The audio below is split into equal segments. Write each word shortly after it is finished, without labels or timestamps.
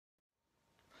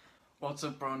What's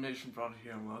up, Brodo Nation? Brodo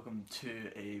here, and welcome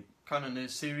to a kind of new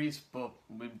series, but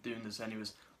we'll be doing this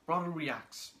anyways. Brodo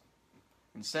Reacts.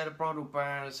 Instead of Brodo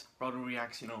Bars, Brodo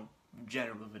Reacts,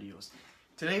 general videos.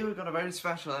 Today we've got a very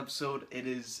special episode. It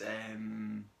is,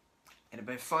 in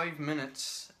about 5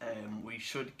 minutes, we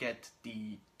should get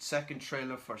the second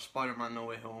trailer for Spider-Man No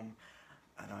Way Home,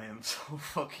 and I am so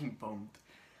fucking bummed.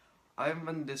 I haven't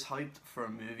been this hyped for a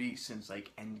movie since,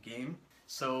 like, Endgame.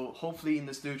 So hopefully in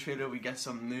this new trailer we get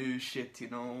some new shit,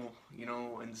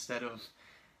 instead of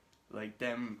like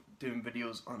them doing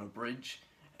videos on a bridge.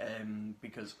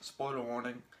 Because spoiler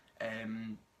warning,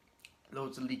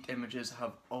 loads of leaked images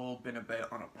have all been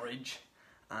about on a bridge,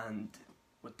 and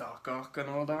with Doc Ock and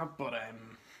all that. But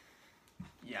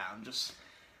yeah,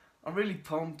 I'm really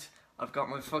pumped. I've got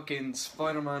my fucking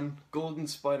Spider-Man, golden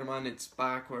Spider-Man. It's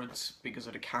backwards because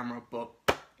of the camera, but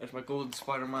there's my golden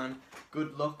Spider-Man.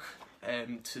 Good luck.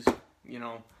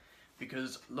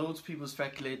 Because loads of people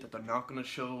speculate that they're not going to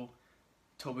show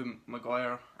Tobey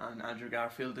Maguire and Andrew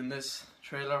Garfield in this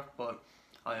trailer, but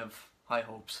I have high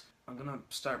hopes. I'm going to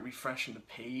start refreshing the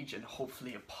page and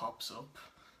hopefully it pops up,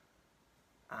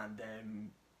 and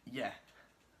yeah,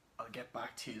 I'll get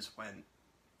back to you when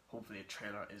hopefully a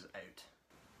trailer is out.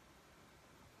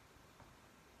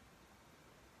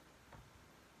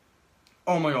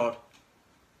 Oh my god,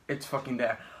 it's fucking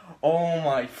there. Oh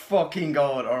my fucking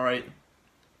god, alright.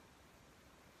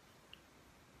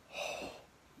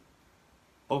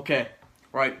 Okay,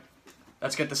 right,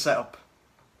 let's get the setup.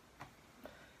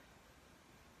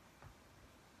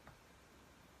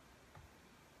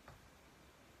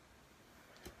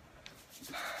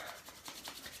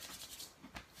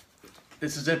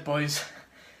 This is it, boys.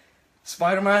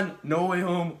 Spider-Man No Way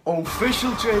Home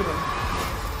official trailer.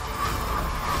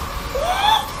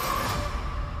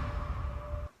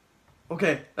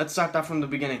 Okay, let's start that from the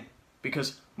beginning,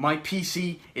 because my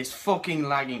PC is fucking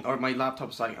lagging, or my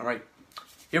laptop's lagging. Alright,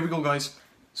 here we go, guys.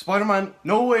 Spider-Man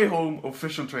No Way Home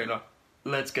official trailer.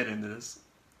 Let's get into this.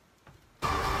 Oh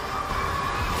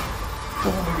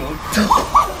my god.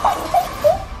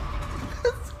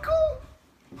 Let's go.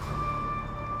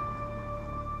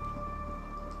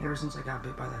 Ever since I got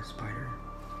bit by that spider,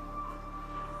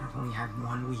 I've only had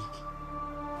 1 week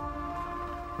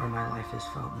where my life has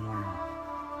felt normal.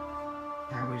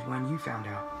 That was when you found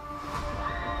out.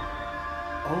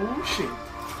 Oh shit.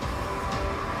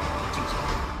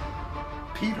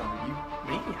 Peter, you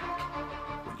maniac.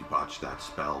 When you botched that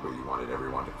spell where you wanted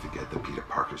everyone to forget that Peter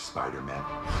Parker's Spider-Man,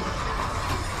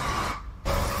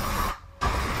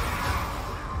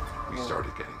 we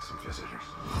started getting some visitors.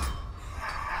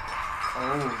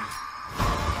 Oh.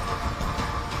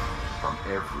 From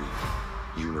every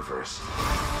universe.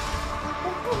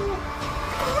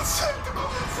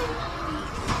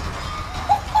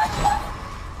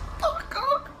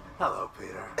 Hello,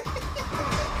 Peter.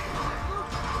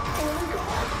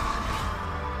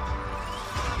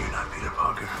 You're not Peter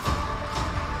Parker.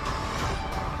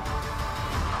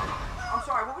 I'm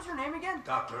sorry, what was your name again?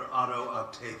 Dr. Otto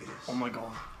Octavius. Oh my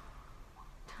god.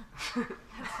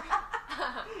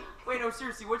 Wait, no,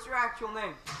 seriously, what's your actual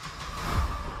name?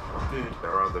 Dude.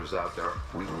 There are others out there.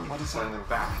 We need What to is send that? them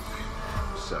back.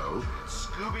 So,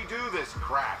 Scooby-Doo this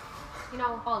crap.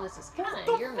 All this is kind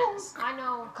of your mess. I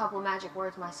know a couple of magic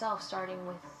words myself, starting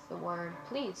with the word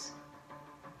please.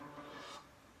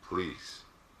 Please,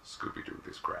 Scooby-Doo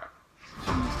this crap.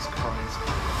 Jesus Christ.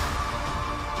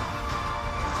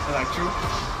 Is that true?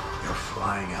 You're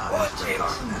flying out into the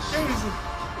darkness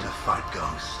to fight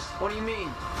ghosts. What do you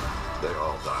mean? They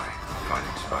all die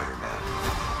fighting Spider-Man.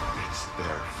 It's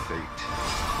their fate.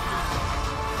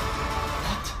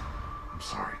 What? I'm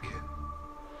sorry, kid.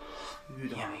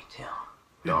 Dude. Yeah, me too.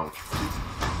 Don't.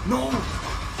 No!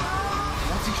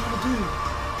 What's he trying to do?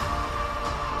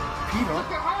 Peter?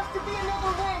 There has to be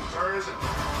another way! There isn't.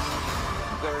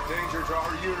 They're a danger to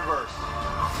our universe.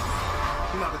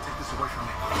 You're not gonna take this away from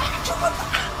me.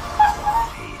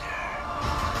 Peter,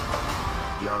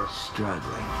 you're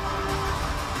struggling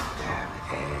to have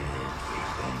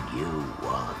everything you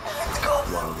want.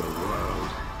 While the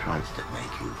world tries to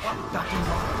make you choose.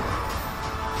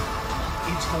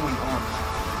 What's going on?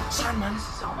 Sandman! This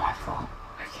is all my fault.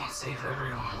 I can't save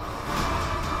everyone.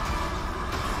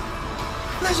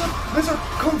 Lizard,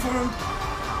 confirmed!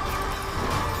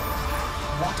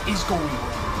 What is going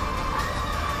on?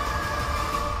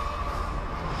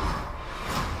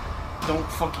 Don't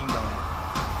fucking die.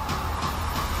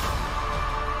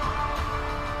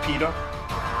 Peter?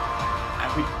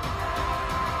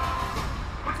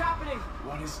 What's happening?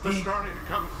 What is They're this? starting to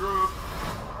come through,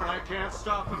 and I can't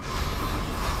stop them.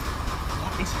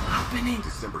 What is happening?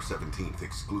 December 17th,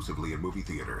 exclusively in movie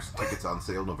theaters. Tickets on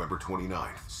sale November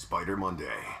 29th. Spider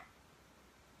Monday.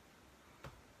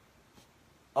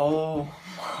 Oh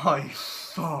my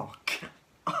fuck.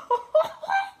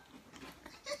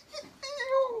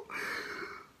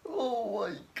 Oh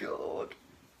my god.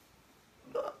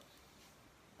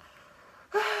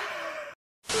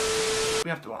 We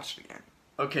have to watch it again.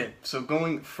 Okay, so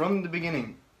going from the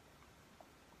beginning.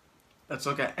 Let's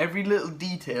look at every little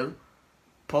detail.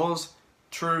 Pause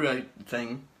throughout the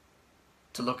thing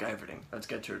to look at everything. Let's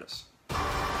get through this.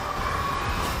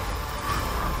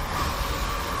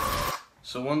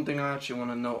 So one thing I actually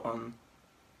want to note on,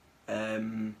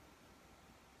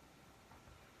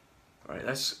 right,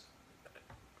 let's,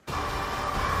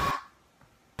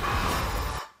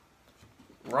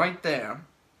 right there,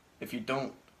 if you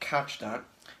don't catch that,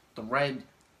 the red,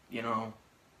 you know,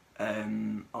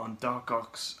 on Doc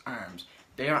Ock's arms,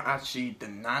 they are actually the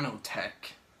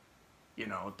nanotech, you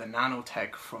know, the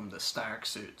nanotech from the Stark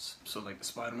suits, so like the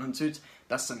Spider-Man suits,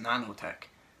 that's the nanotech,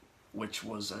 which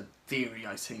was a theory,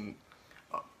 I think,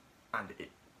 and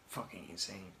it fucking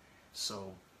insane.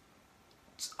 So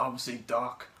it's obviously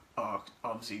Doc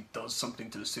obviously does something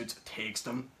to the suits, it takes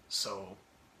them, so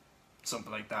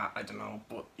something like that, I don't know,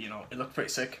 but you know, it looked pretty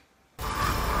sick.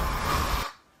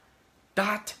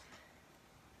 That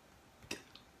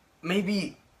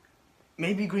maybe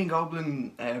Green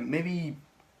Goblin, maybe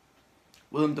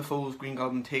Willem Dafoe's Green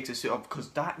Goblin takes his suit off,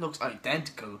 because that looks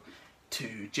identical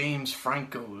to James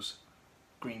Franco's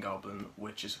Green Goblin,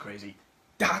 which is crazy.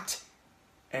 That,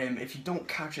 if you don't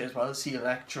catch it as well, see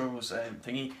Electro's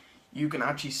thingy, you can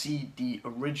actually see the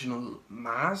original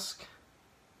mask,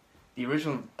 the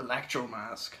original Electro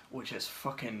mask, which is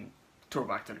fucking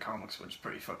throwback to the comics, which is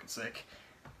pretty fucking sick.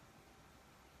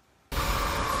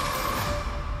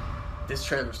 This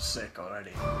trailer's sick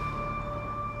already.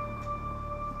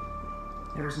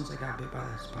 Ever since I got bit by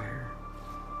that spider,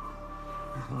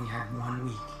 I've only had 1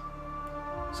 week.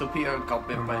 So Peter got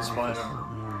bit by a spider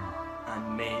Normal.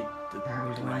 and made the That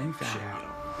was when right you found shit, out. you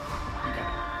know. You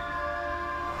get it.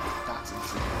 That's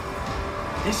insane.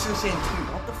 This is insane too.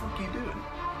 What the fuck are you doing?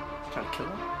 Trying to kill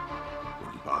him?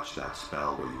 When you botched that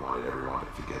spell where you wanted everyone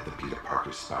to forget that Peter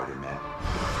Parker's Spider-Man,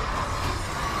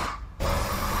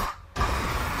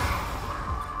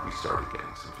 we started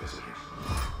getting some visitors.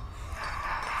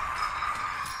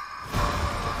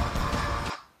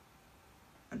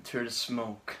 And through the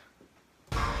smoke.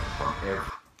 From every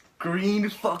Green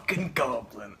fucking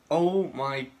Goblin. Oh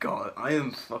my god. I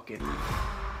am fucking...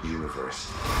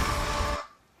 universe.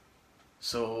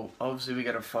 So, obviously we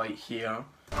got a fight here.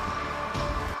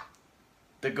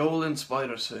 The golden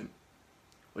spider suit,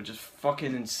 which is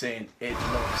fucking insane. It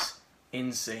looks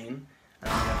insane.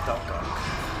 And we have Doc Ock.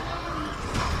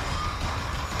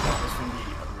 That was from the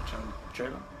original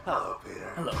trailer. Hello,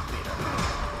 Peter. Hello, Peter.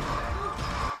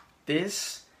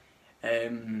 This,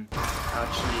 actually,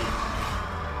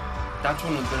 that's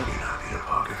one of You're the... not Peter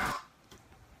Parker.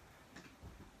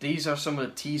 These are some of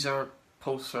the teaser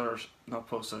posters, not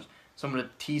posters, some of the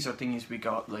teaser thingies we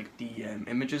got, like the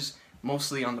images,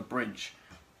 mostly on the bridge.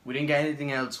 We didn't get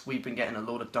anything else, we've been getting a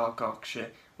load of Doc Ock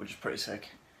shit, which is pretty sick.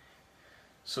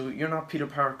 So you're not Peter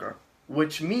Parker,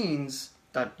 which means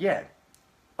that, yeah,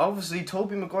 obviously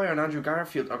Tobey Maguire and Andrew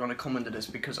Garfield are going to come into this,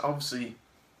 because obviously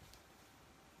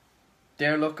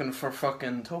they're looking for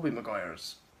fucking Tobey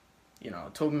Maguire's, you know,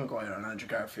 Tobey Maguire and Andrew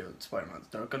Garfield Spider-Man,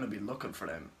 they're going to be looking for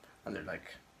them, and they're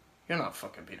like, you're not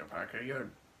fucking Peter Parker, you're...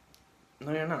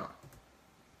 No, you're not.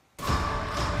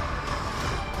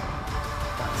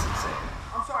 That's insane.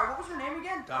 I'm sorry, what was your name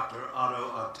again? Dr.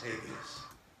 Otto Octavius.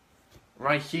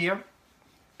 Right here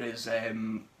is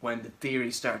when the theory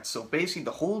starts. So basically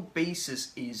the whole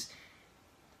basis is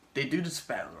they do the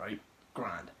spell, right?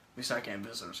 Grand. We start getting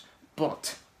visitors.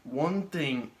 But one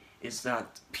thing is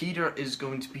that Peter is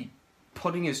going to be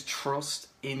putting his trust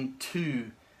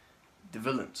into the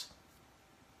villains.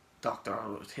 Dr.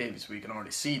 Otto Octavius, we can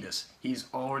already see this. He's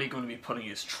already going to be putting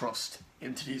his trust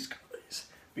into these guys,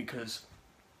 because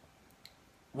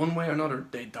one way or another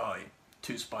they die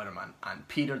to Spider-Man, and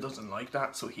Peter doesn't like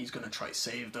that, so he's going to try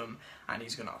save them, and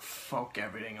he's going to fuck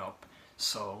everything up.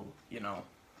 So, you know,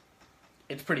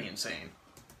 it's pretty insane.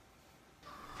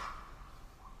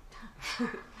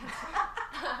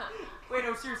 Wait,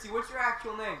 no, seriously, what's your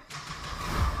actual name?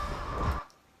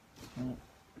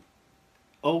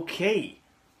 Okay,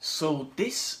 so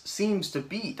this seems to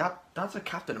be, that's a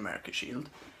Captain America shield,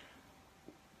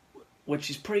 which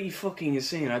is pretty fucking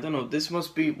insane. I don't know, this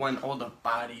must be when all the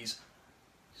baddies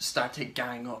start to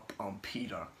gang up on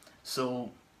Peter.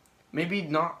 So, maybe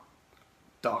not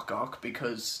Doc Ock,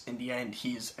 because in the end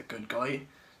he's a good guy.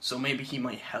 So maybe he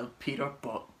might help Peter,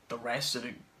 but the rest of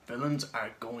the villains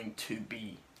are going to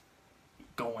be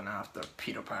going after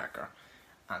Peter Parker.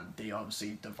 And they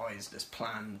obviously devised this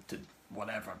plan to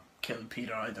whatever, kill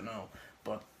Peter, I don't know.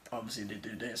 But obviously they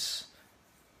do this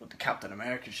with the Captain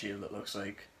America shield, it looks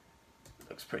like. It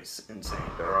looks pretty insane.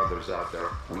 There are others out there.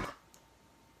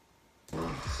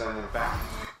 Send them back.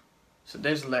 So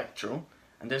there's Electro,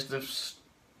 and there's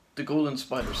the golden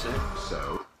spider suit.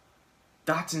 So,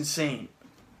 That's insane.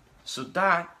 So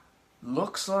that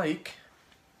looks like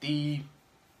the...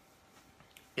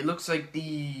 It looks like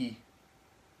the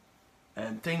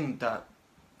thing that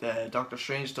Doctor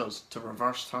Strange does to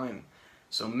reverse time.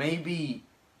 So maybe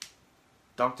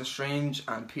Doctor Strange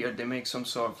and Peter, they make some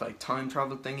sort of like time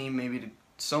travel thingy. Maybe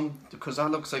because that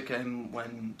looks like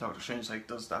when Doctor Strange like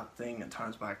does that thing and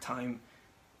turns back time.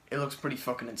 It looks pretty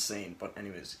fucking insane. But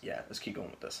anyways, yeah, let's keep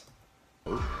going with this.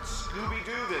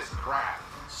 Scooby-Doo this crap.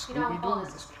 You know, Paul,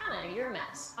 this is kind of your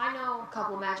mess. I know a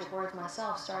couple magic words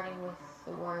myself, starting with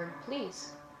the word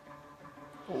please.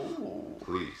 Oh.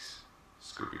 please,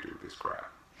 Scooby-Doo this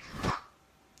crap.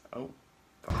 Oh.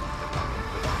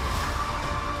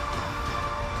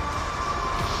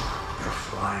 You're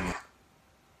flying.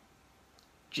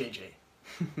 JJ.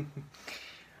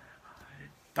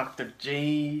 Dr.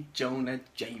 J. Jonah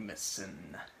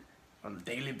Jameson from the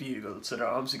Daily Bugle. So they're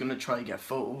obviously going to try to get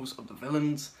photos of the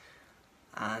villains.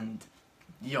 And,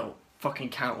 yo, fucking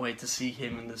can't wait to see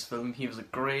him in this film. He was a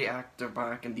great actor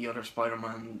back in the other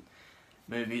Spider-Man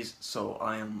movies. So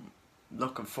I am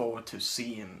looking forward to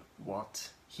seeing what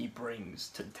he brings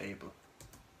to the table.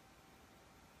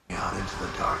 Out into the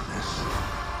darkness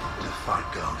to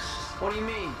fight ghosts. What do you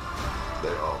mean?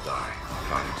 They all die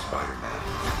fighting Spider-Man.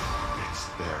 It's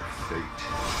their fate.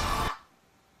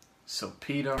 So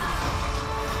Peter...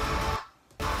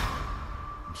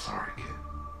 I'm sorry, kid.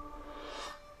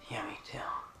 Yeah, me too.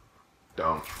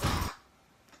 Don't.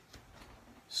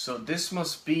 So this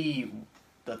must be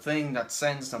the thing that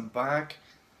sends them back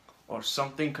or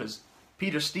something, because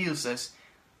Peter steals this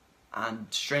and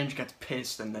Strange gets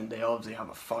pissed and then they obviously have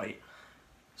a fight.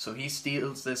 So he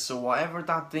steals this, so whatever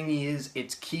that thingy is,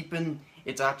 it's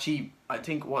actually, I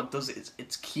think what it does is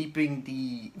it's keeping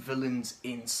the villains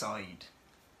inside.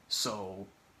 So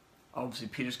obviously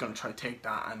Peter's going to try to take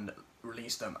that and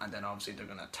release them, and then obviously they're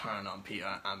going to turn on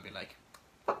Peter and be like,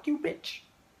 fuck you, bitch.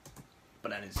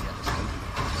 But then it's, yeah, this could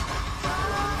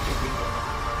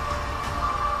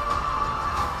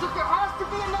There has to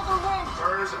be another way!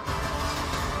 Where is it?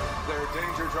 They're a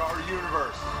danger to our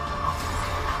universe.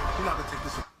 You're not gonna take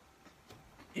this.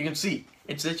 You can see,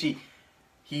 it's literally,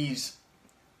 it's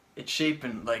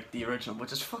shaping like the original,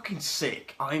 which is fucking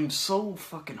sick. I'm so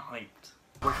fucking hyped.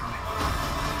 Away from me.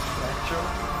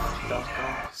 Doc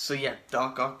Ock. So yeah,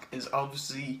 Doc Ock is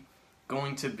obviously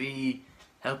going to be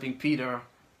helping Peter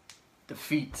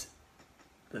defeat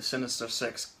the Sinister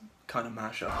Six kind of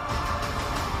mashup.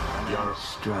 You're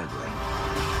struggling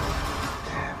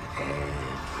to have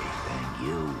everything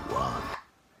you want.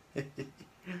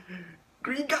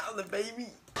 Green Goblin,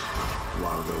 baby!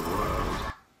 While the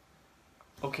world...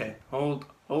 Okay, hold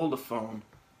the phone.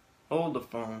 Hold the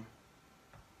phone.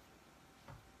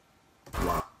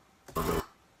 While the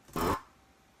world...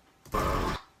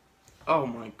 Oh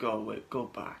my god, wait, go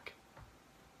back.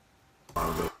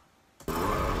 While the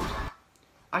world...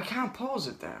 I can't pause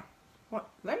it there. What?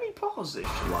 Let me pause this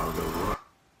shit. While the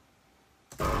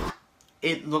world...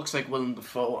 It looks like Willem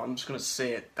Dafoe. I'm just gonna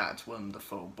say it, that's Willem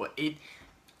Dafoe. But it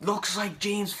looks like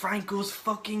James Franco's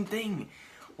fucking thing.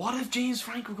 What if James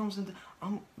Franco comes into...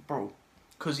 bro,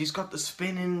 because he's got the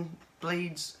spinning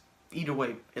blades. Either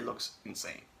way, it looks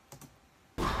insane.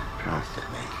 Tries to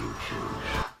make you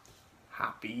choose.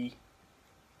 Happy.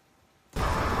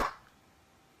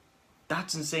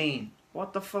 That's insane.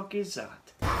 What the fuck is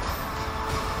that?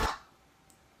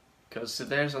 Because so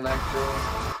there's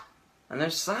Electro. And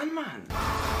there's Sandman.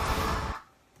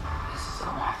 This is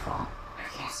all my fault. I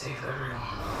can't save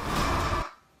everyone.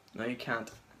 No, you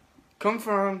can't.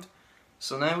 Confirmed.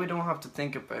 So now we don't have to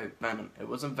think about Venom. It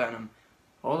wasn't Venom.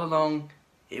 All along,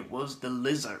 it was the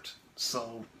Lizard.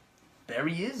 So there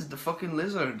he is, the fucking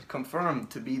Lizard. Confirmed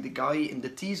to be the guy in the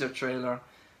teaser trailer.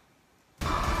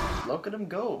 Look at him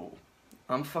go.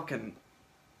 I'm fucking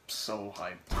so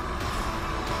hyped.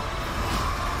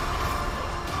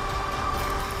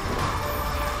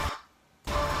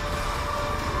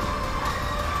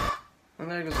 And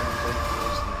there goes our big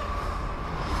first name.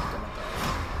 He's gonna die.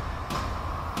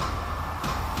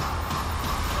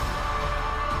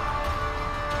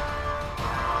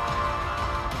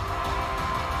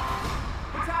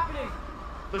 What's happening?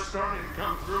 They're starting to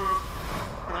come through,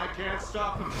 and I can't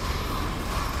stop them.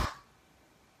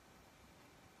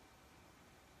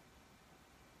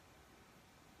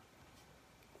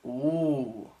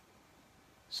 Oh.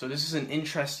 So this is an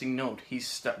interesting note.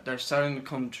 They're starting to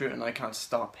come true and I can't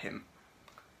stop him.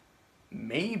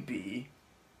 Maybe,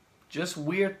 just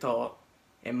weird thought,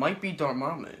 it might be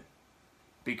Dormammu.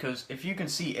 Because if you can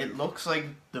see, it looks like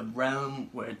the realm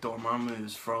where Dormammu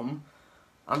is from.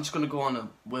 I'm just going to go on a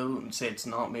will and say it's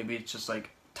not. Maybe it's just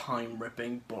like time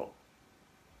ripping, but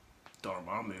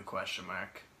Dormammu, question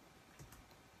mark.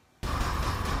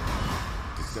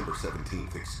 December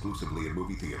 17th, exclusively in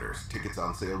movie theaters. Tickets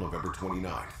on sale November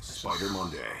 29th. Spider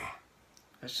Monday.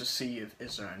 Let's just see if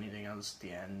is there anything else at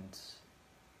the end.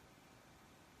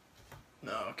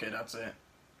 No, okay, that's it.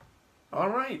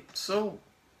 Alright, so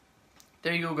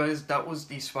there you go, guys. That was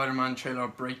the Spider-Man trailer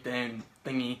breakdown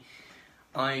thingy.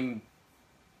 I'm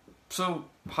so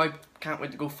hyped. Can't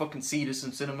wait to go fucking see this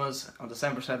in cinemas on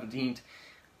December 17th.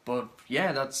 But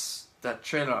yeah, that's that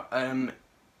trailer.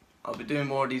 I'll be doing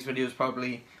more of these videos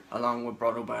probably along with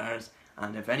Brodo Bars.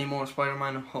 And if any more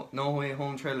Spider-Man No Way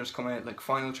Home trailers come out, like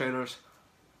final trailers,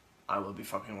 I will be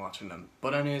fucking watching them.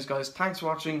 But anyways, guys, thanks for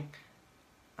watching.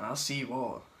 And I'll see you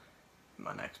all in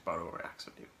my next Brodo Reacts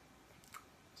video.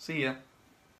 See ya.